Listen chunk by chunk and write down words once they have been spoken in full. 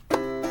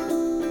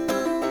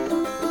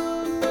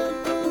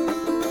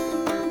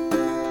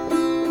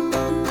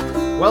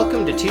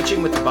Welcome to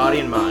Teaching with the Body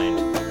and Mind,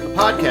 a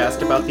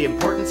podcast about the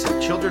importance of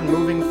children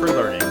moving for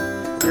learning.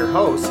 Your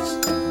hosts,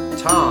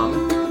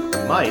 Tom,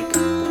 Mike,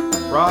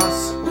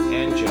 Ross,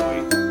 and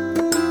Joey.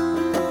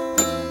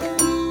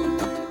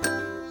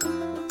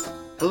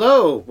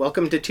 Hello,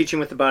 welcome to Teaching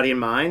with the Body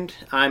and Mind.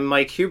 I'm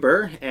Mike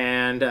Huber,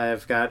 and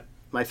I've got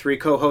my three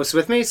co-hosts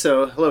with me.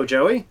 So, hello,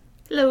 Joey.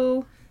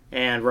 Hello.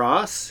 And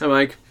Ross. Hi,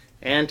 Mike.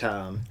 And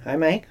Tom. Hi,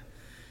 Mike.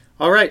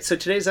 All right, so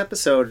today's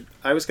episode,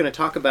 I was going to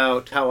talk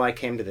about how I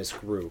came to this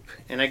group.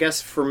 And I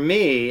guess for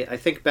me, I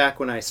think back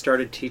when I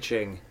started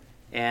teaching,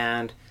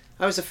 and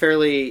I was a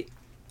fairly,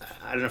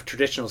 I don't know if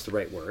traditional is the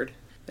right word,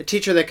 a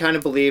teacher that kind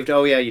of believed,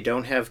 oh yeah, you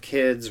don't have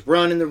kids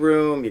run in the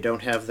room, you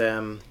don't have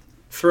them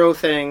throw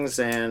things,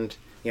 and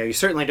you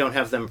certainly don't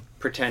have them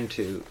pretend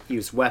to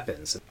use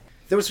weapons.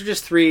 Those were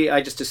just three, I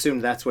just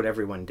assumed that's what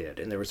everyone did,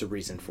 and there was a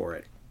reason for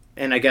it.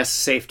 And I guess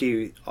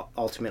safety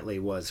ultimately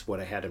was what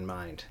I had in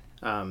mind.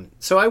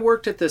 So I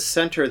worked at this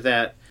center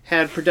that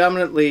had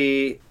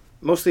predominantly,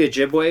 mostly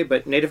Ojibwe,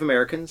 but Native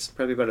Americans,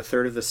 probably about a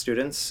third of the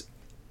students.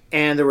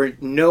 And there were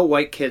no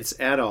white kids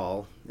at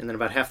all, and then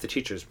about half the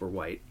teachers were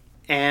white.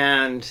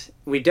 And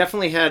we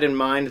definitely had in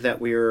mind that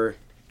we were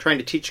trying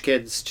to teach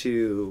kids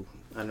to,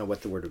 I don't know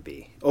what the word would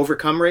be,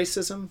 overcome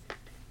racism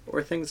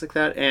or things like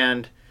that.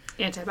 And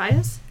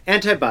Anti-bias?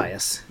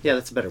 Anti-bias. Yeah,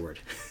 that's a better word.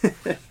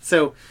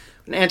 So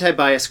an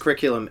anti-bias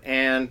curriculum.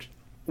 And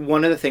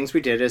one of the things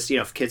we did is,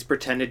 if kids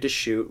pretended to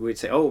shoot, we'd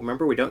say, oh,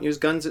 remember, we don't use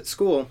guns at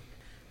school.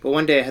 But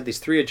one day I had these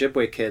three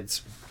Ojibwe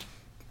kids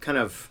kind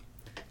of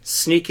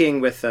sneaking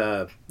with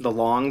the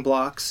long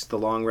blocks, the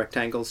long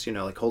rectangles,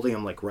 like holding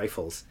them like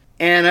rifles.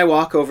 And I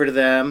walk over to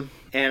them,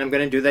 and I'm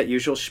going to do that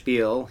usual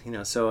spiel,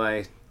 so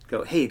I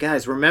go, hey,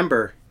 guys,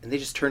 remember. And they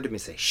just turn to me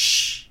and say,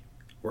 shh,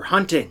 we're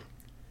hunting.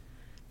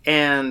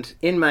 And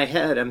in my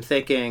head, I'm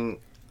thinking,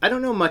 I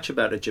don't know much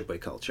about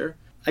Ojibwe culture.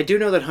 I do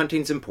know that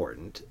hunting's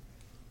important.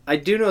 I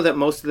do know that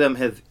most of them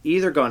have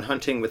either gone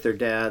hunting with their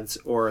dads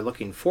or are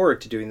looking forward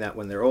to doing that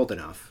when they're old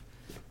enough.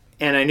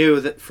 And I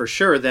knew that for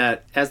sure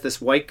that as this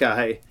white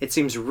guy, it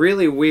seems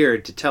really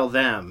weird to tell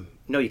them,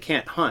 no, you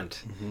can't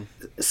hunt. Mm-hmm.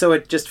 So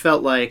it just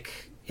felt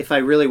like if I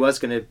really was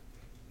going to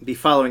be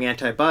following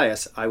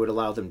anti-bias, I would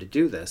allow them to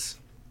do this.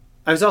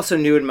 I was also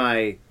new in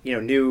my,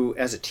 new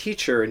as a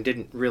teacher and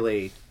didn't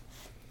really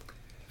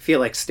feel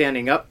like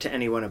standing up to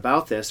anyone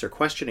about this or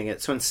questioning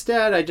it. So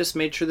instead, I just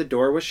made sure the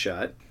door was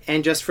shut.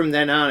 And just from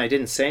then on, I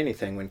didn't say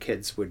anything when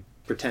kids would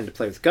pretend to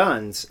play with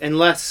guns.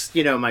 Unless,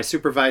 my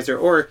supervisor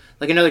or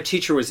like another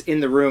teacher was in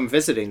the room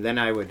visiting, then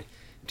I would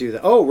do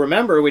oh,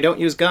 remember, we don't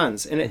use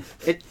guns. And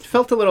it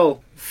felt a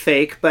little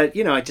fake, but,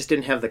 I just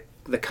didn't have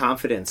the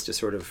confidence to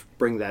sort of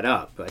bring that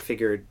up. I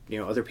figured,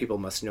 other people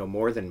must know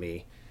more than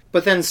me.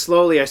 But then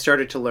slowly I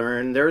started to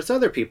learn there's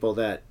other people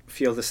that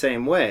feel the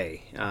same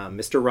way.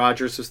 Mr.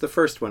 Rogers was the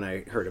first one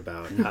I heard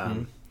about.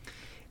 Mm-hmm.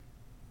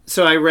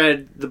 So I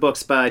read the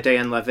books by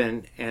Diane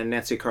Levin and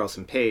Nancy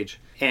Carlson Page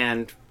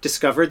and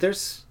discovered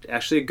there's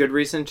actually a good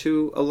reason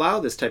to allow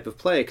this type of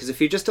play. Because if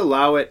you just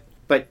allow it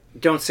but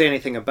don't say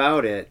anything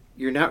about it,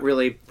 you're not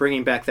really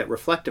bringing back that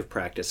reflective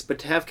practice. But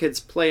to have kids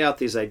play out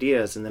these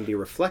ideas and then be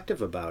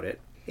reflective about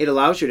it, it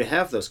allows you to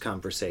have those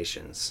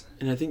conversations.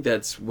 And I think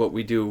that's what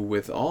we do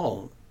with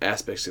all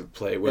aspects of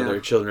play, whether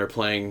children are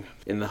playing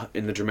in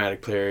the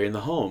dramatic play area in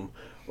the home,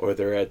 or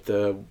they're at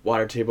the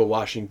water table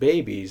washing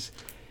babies.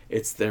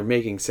 They're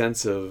making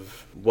sense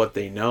of what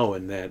they know,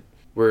 and that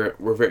we're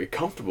very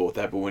comfortable with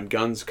that. But when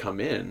guns come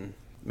in,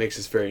 it makes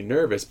us very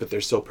nervous. But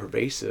they're so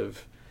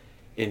pervasive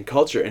in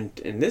culture, and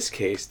in this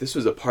case, this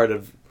was a part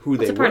of who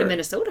they were. It's a part of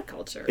Minnesota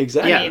culture.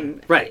 Exactly.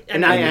 Yeah, right.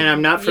 And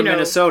I'm not from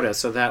Minnesota,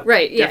 so that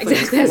definitely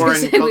is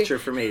foreign culture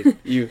for me.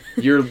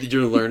 You're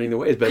learning the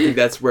ways, but I think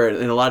that's where,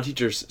 and a lot of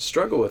teachers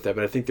struggle with that,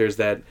 but I think there's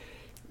that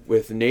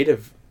with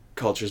Native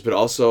cultures, but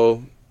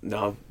also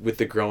now with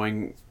the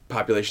growing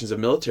populations of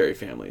military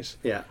families.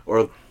 Yeah.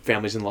 Or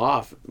families in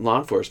law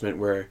enforcement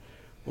where,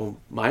 well,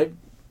 my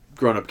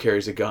grown-up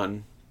carries a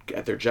gun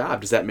at their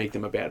job. Does that make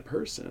them a bad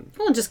person?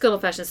 Well, just good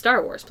old-fashioned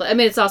Star Wars play. I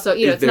mean, it's also,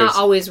 it's not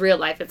always real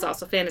life. It's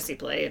also fantasy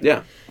play.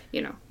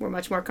 And, we're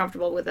much more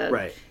comfortable with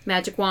a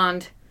magic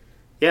wand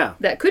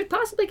that could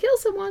possibly kill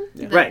someone.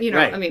 Yeah.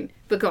 Right. I mean,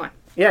 but go on.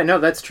 Yeah, no,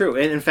 that's true.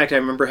 And in fact, I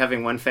remember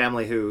having one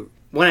family who,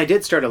 when I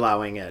did start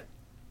allowing it,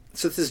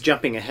 so this is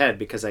jumping ahead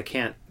because I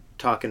can't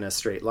talk in a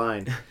straight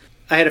line.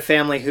 I had a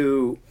family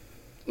who,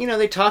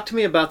 they talked to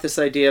me about this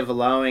idea of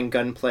allowing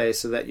gunplay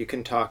so that you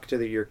can talk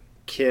to your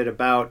kid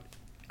about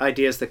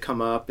ideas that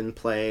come up in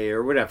play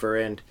or whatever.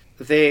 And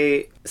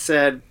they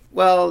said,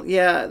 well,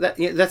 yeah,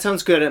 that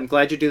sounds good. I'm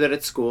glad you do that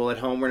at school. At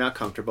home, we're not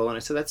comfortable. And I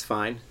said, that's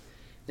fine.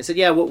 I said,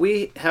 yeah, what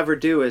we have her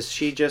do is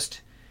she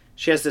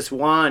has this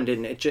wand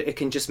and it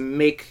can just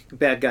make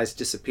bad guys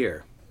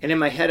disappear. And in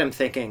my head, I'm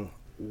thinking,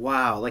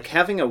 wow, like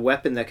having a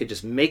weapon that could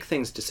just make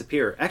things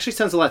disappear actually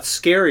sounds a lot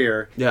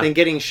scarier than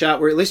getting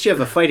shot, where at least you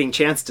have a fighting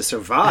chance to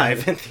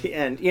survive at the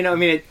end.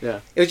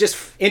 It was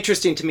just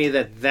interesting to me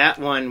that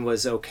one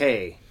was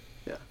okay.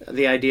 Yeah.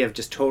 The idea of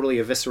just totally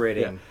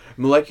eviscerating.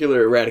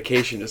 Molecular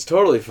eradication is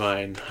totally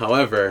fine.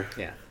 However,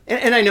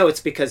 And I know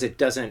it's because it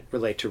doesn't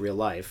relate to real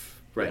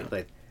life, right?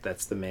 Like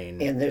that's the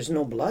main. And there's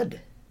no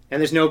blood.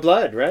 And there's no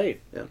blood,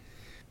 right? Yeah.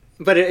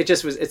 But it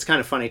just was. It's kind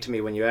of funny to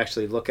me when you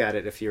actually look at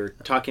it. If you're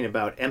talking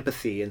about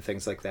empathy and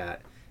things like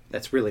that,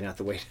 that's really not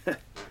the way to.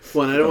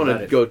 Well, and I don't want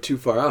to go too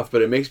far off,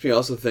 but it makes me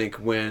also think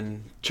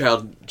when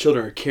children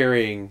are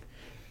carrying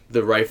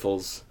the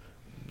rifles,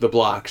 the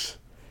blocks,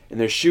 and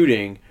they're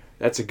shooting.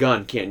 That's a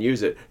gun. Can't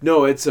use it.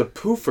 No, it's a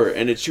poofer,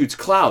 and it shoots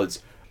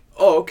clouds.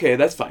 Oh, okay,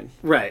 that's fine.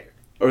 Right.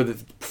 Or the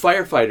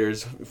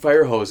firefighters,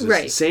 fire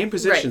hoses, same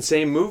position,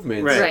 same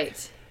movements.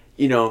 Right.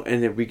 You know,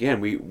 and then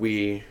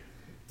we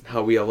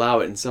how we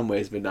allow it in some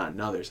ways, but not in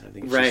others. I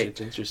think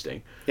it's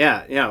interesting.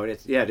 Yeah,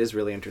 it is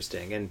really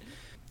interesting. And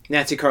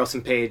Nancy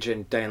Carlson Page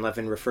and Diane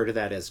Levin refer to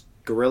that as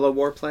guerrilla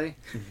warplay,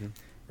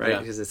 right?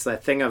 Because it's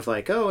that thing of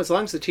like, oh, as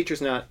long as the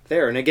teacher's not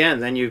there, and again,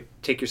 then you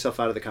take yourself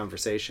out of the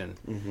conversation.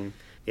 Mm-hmm.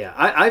 Yeah,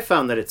 I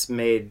found that it's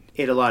made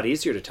it a lot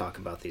easier to talk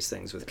about these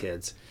things with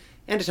kids.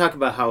 And to talk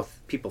about how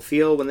people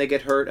feel when they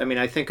get hurt. I mean,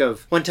 I think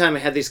of one time I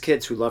had these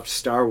kids who loved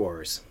Star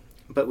Wars,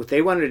 but what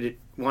they wanted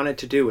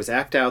to do was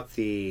act out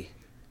the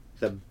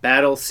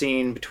battle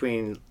scene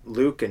between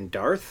Luke and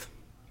Darth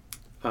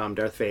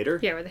Vader.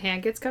 Yeah, where the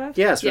hand gets cut off?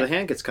 Yes, where the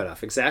hand gets cut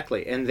off,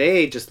 exactly. And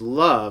they just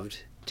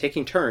loved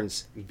taking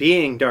turns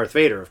being Darth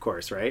Vader, of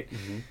course, right?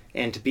 Mm-hmm.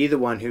 And to be the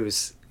one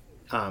who's,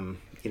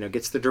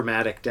 gets the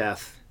dramatic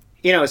death.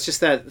 You know, it's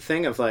just that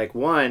thing of like,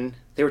 one,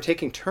 they were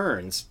taking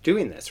turns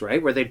doing this,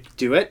 right? Where they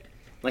do it,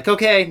 like,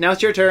 okay, now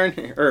it's your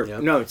turn. Or,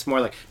 no, it's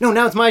more like, no,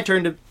 now it's my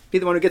turn to be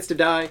the one who gets to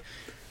die.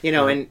 You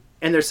know, and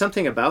there's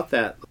something about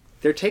that.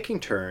 They're taking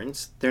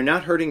turns. They're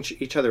not hurting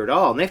each other at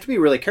all. And they have to be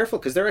really careful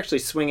because they're actually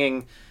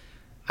swinging,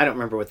 I don't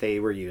remember what they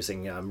were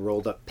using,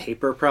 rolled up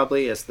paper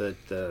probably as the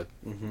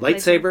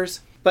lightsabers.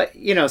 But,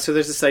 you know, so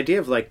there's this idea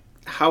of like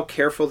how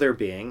careful they're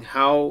being,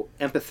 how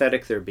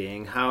empathetic they're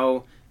being,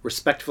 how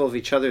respectful of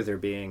each other they're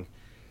being.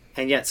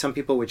 And yet some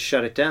people would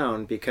shut it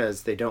down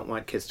because they don't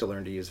want kids to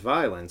learn to use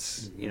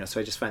violence. Mm-hmm. You know, so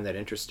I just find that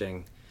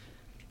interesting,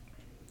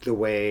 the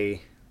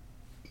way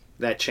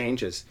that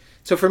changes.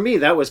 So for me,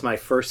 that was my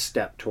first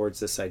step towards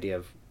this idea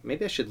of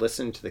maybe I should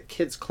listen to the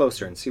kids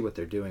closer and see what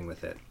they're doing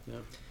with it. Yeah.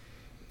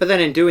 But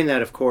then in doing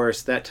that, of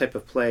course, that type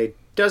of play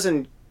does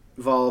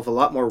involve a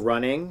lot more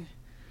running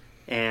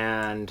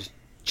and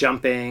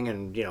jumping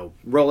and, you know,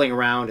 rolling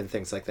around and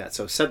things like that.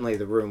 So suddenly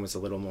the room was a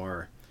little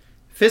more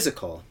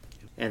physical.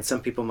 And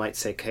some people might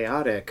say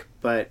chaotic,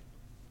 but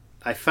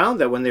I found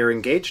that when they're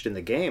engaged in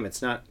the game,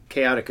 it's not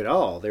chaotic at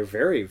all. They're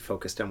very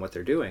focused on what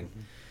they're doing. Mm-hmm.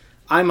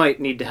 I might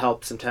need to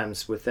help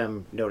sometimes with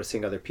them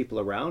noticing other people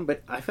around,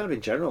 but I found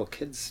in general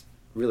kids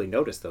really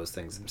notice those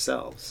things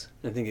themselves.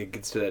 I think it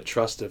gets to that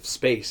trust of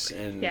space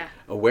and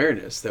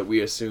awareness that we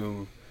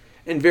assume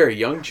in very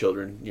young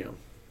children, you know,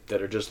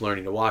 that are just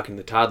learning to walk in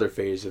the toddler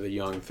phase or the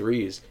young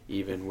threes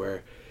even,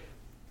 where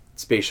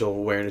spatial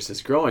awareness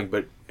is growing.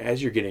 But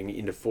as you're getting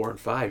into 4 and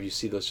 5, you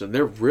see those children,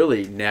 they're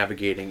really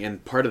navigating,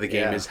 and part of the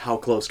game is how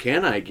close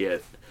can I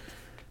get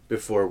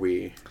before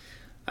we...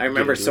 I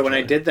remember, so when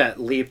I did that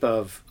leap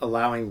of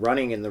allowing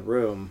running in the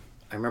room,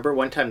 I remember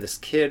one time this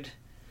kid,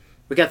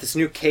 we got this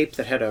new cape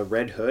that had a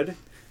red hood.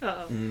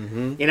 Uh-oh.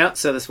 Mm-hmm. You know,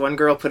 so this one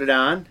girl put it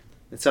on, and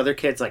this other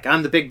kid's like,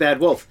 I'm the big bad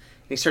wolf.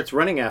 And he starts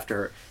running after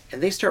her,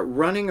 and they start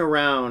running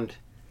around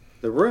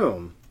the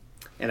room.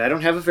 And I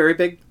don't have a very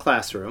big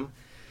classroom.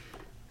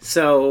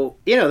 So,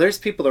 you know, there's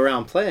people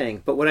around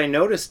playing, but what I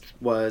noticed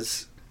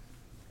was,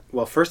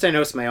 well, first I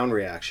noticed my own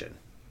reaction,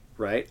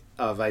 right?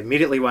 I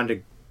immediately wanted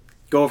to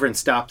go over and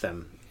stop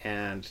them.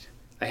 And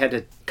I had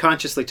to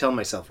consciously tell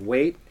myself,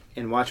 wait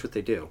and watch what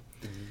they do.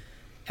 Mm-hmm.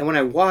 And when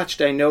I watched,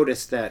 I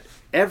noticed that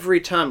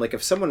every time, like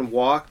if someone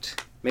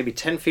walked maybe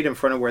 10 feet in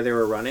front of where they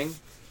were running,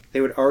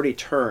 they would already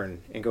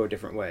turn and go a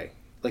different way.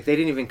 Like they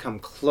didn't even come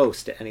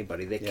close to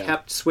anybody. They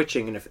kept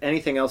switching, and if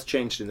anything else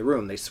changed in the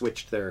room, they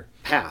switched their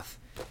path.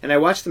 And I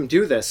watched them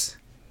do this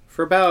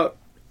for about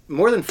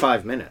more than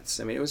 5 minutes.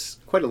 I mean, it was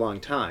quite a long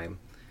time.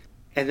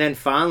 And then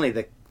finally,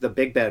 the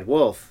big bad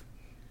wolf,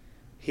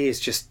 he's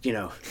just, you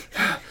know,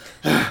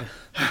 and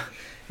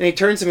he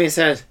turns to me and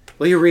says,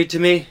 will you read to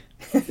me?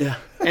 Yeah.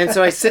 And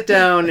so I sit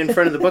down in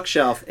front of the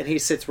bookshelf, and he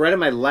sits right on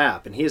my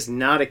lap, and he is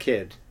not a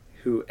kid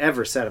who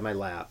ever sat on my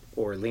lap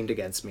or leaned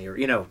against me or,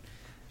 you know,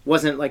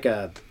 wasn't like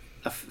a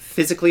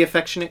physically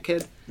affectionate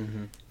kid.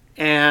 Mm-hmm.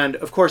 And,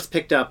 of course,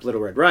 picked up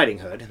Little Red Riding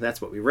Hood. That's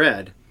what we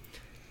read.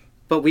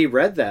 But we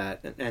read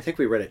that, and I think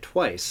we read it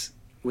twice,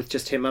 with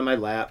just him on my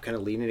lap kind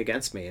of leaning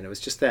against me. And it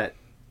was just that,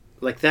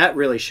 like, that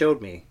really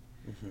showed me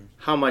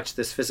how much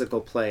this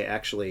physical play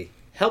actually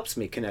helps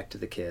me connect to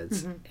the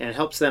kids and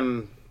helps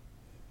them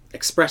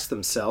express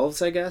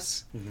themselves, I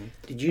guess. Mm-hmm.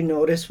 Did you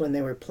notice when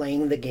they were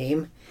playing the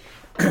game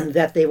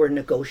that they were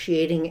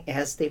negotiating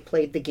as they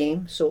played the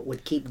game so it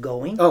would keep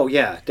going? Oh,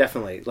 yeah,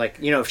 definitely. Like,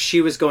 you know, if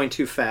she was going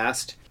too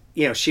fast,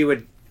 you know, she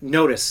would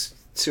notice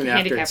soon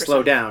after and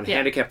slow down,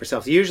 handicap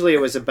herself. Usually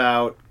it was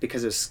about,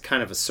 because it was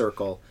kind of a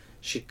circle,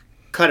 she'd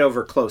cut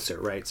over closer,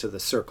 right? So the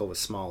circle was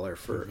smaller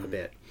for a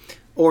bit.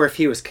 Or if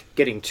he was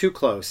getting too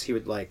close, he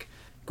would, like,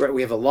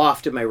 we have a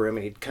loft in my room,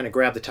 and he'd kind of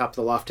grab the top of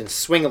the loft and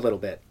swing a little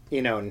bit,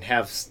 and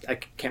I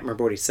can't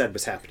remember what he said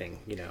was happening,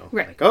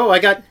 Right. Like, oh, I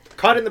got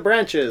caught in the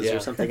branches or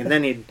something, and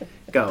then he'd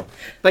go.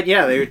 But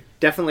yeah, they were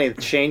definitely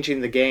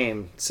changing the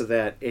game so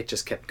that it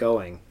just kept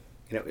going.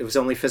 It was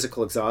only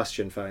physical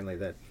exhaustion finally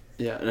that.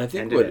 Yeah, and I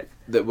think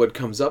what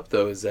comes up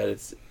though is that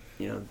it's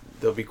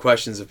there'll be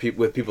questions of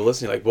people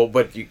listening like, well,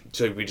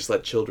 so we just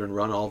let children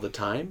run all the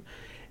time,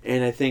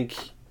 and I think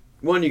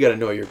one, you got to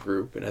know your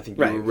group, and I think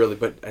you were really,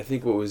 but I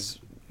think what was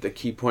the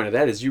key point of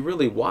that is you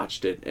really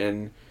watched it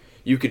and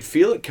you could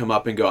feel it come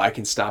up and go, I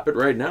can stop it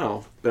right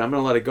now, but I'm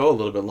going to let it go a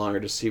little bit longer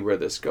to see where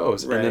this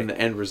goes. Right. And then the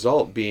end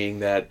result being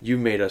that you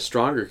made a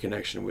stronger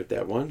connection with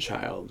that one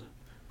child.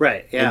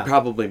 Right, yeah. And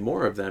probably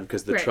more of them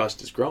because the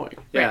trust is growing.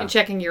 Right, and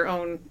checking your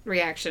own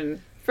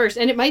reaction first.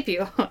 And it might be,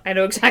 I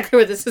know exactly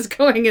where this is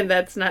going and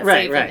that's not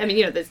safe. Right. I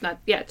mean, that's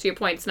not, to your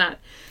point, it's not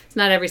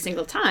every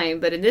single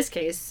time, but in this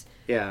case.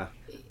 Yeah.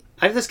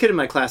 I have this kid in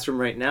my classroom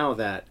right now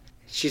that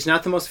she's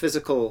not the most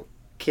physical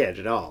kid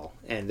at all.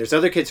 And there's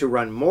other kids who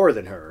run more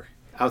than her,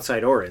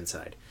 outside or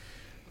inside.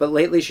 But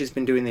lately she's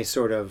been doing these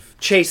sort of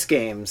chase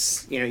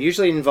games.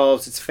 Usually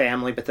involves its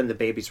family, but then the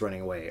baby's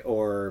running away.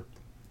 Or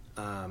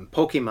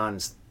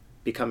Pokemon's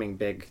becoming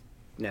big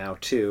now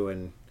too.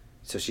 And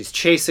so she's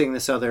chasing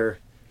this other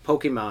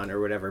Pokemon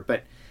or whatever.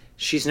 But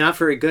she's not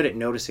very good at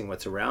noticing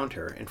what's around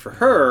her. And for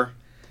her,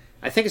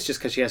 I think it's just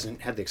because she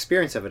hasn't had the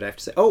experience of it. I have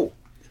to say, oh,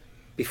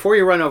 before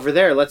you run over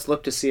there, let's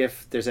look to see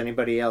if there's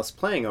anybody else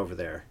playing over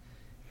there.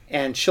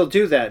 And she'll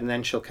do that, and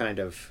then she'll kind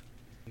of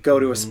go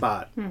to a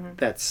spot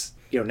that's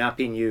not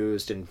being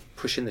used and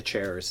push in the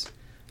chairs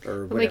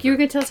or whatever. Like, you were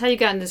going to tell us how you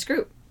got in this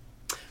group.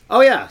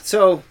 Oh, yeah.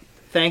 So,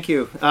 thank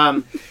you.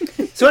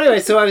 So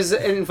anyway, I was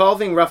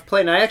involving rough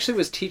play, and I actually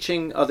was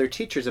teaching other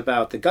teachers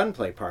about the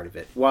gunplay part of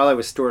it while I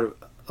was sort of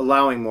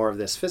allowing more of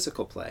this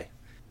physical play.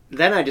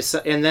 Then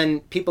and then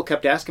people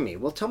kept asking me,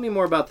 well, tell me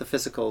more about the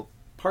physical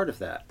part of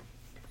that.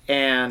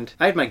 And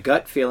I had my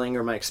gut feeling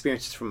or my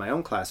experiences from my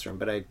own classroom,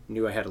 but I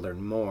knew I had to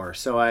learn more.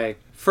 So I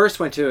first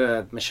went to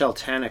a Michelle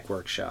Tannick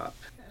workshop,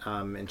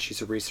 and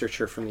she's a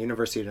researcher from the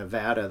University of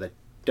Nevada that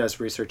does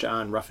research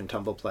on rough and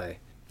tumble play.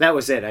 That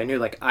was it. I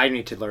knew, I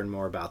need to learn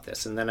more about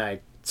this. And then I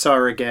saw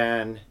her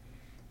again,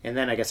 and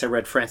then I guess I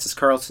read Francis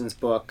Carlson's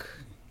book,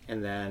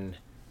 and then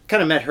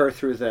kind of met her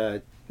through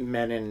the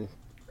Men in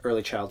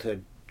Early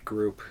Childhood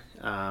group,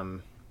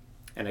 and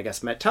I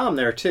guess met Tom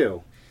there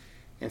too.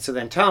 And so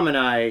then Tom and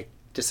I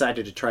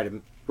decided to try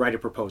to write a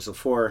proposal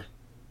for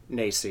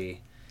NACCE,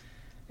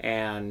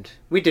 and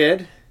we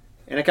did,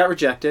 and it got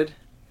rejected.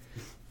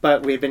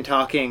 But we had been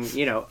talking,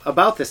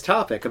 about this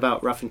topic,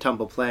 about rough and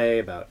tumble play,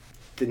 about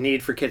the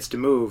need for kids to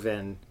move,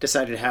 and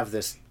decided to have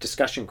this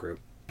discussion group.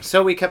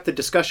 So we kept the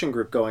discussion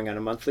group going on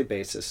a monthly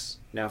basis,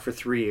 now for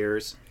 3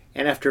 years.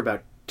 And after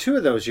about 2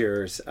 of those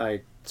years,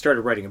 I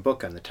started writing a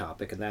book on the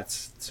topic, and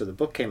so the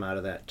book came out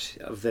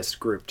of this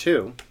group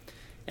too,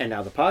 and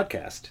now the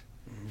podcast.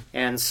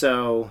 And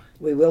so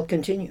we will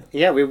continue.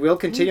 Yeah, we will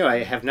continue.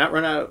 I have not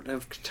run out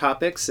of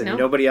topics, and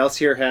nobody else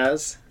here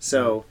has.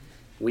 So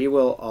we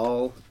will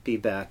all be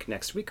back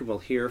next week, and we'll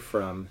hear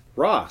from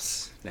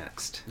Ross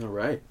next. All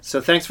right.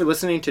 So thanks for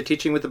listening to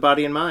Teaching with the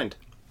Body in Mind.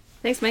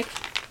 Thanks, Mike.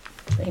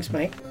 Thanks,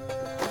 Mike.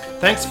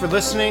 Thanks for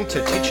listening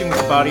to Teaching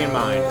with the Body in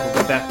Mind.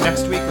 We'll be back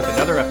next week with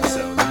another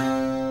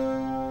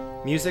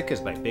episode. Music is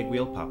by Big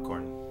Wheel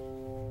Popcorn.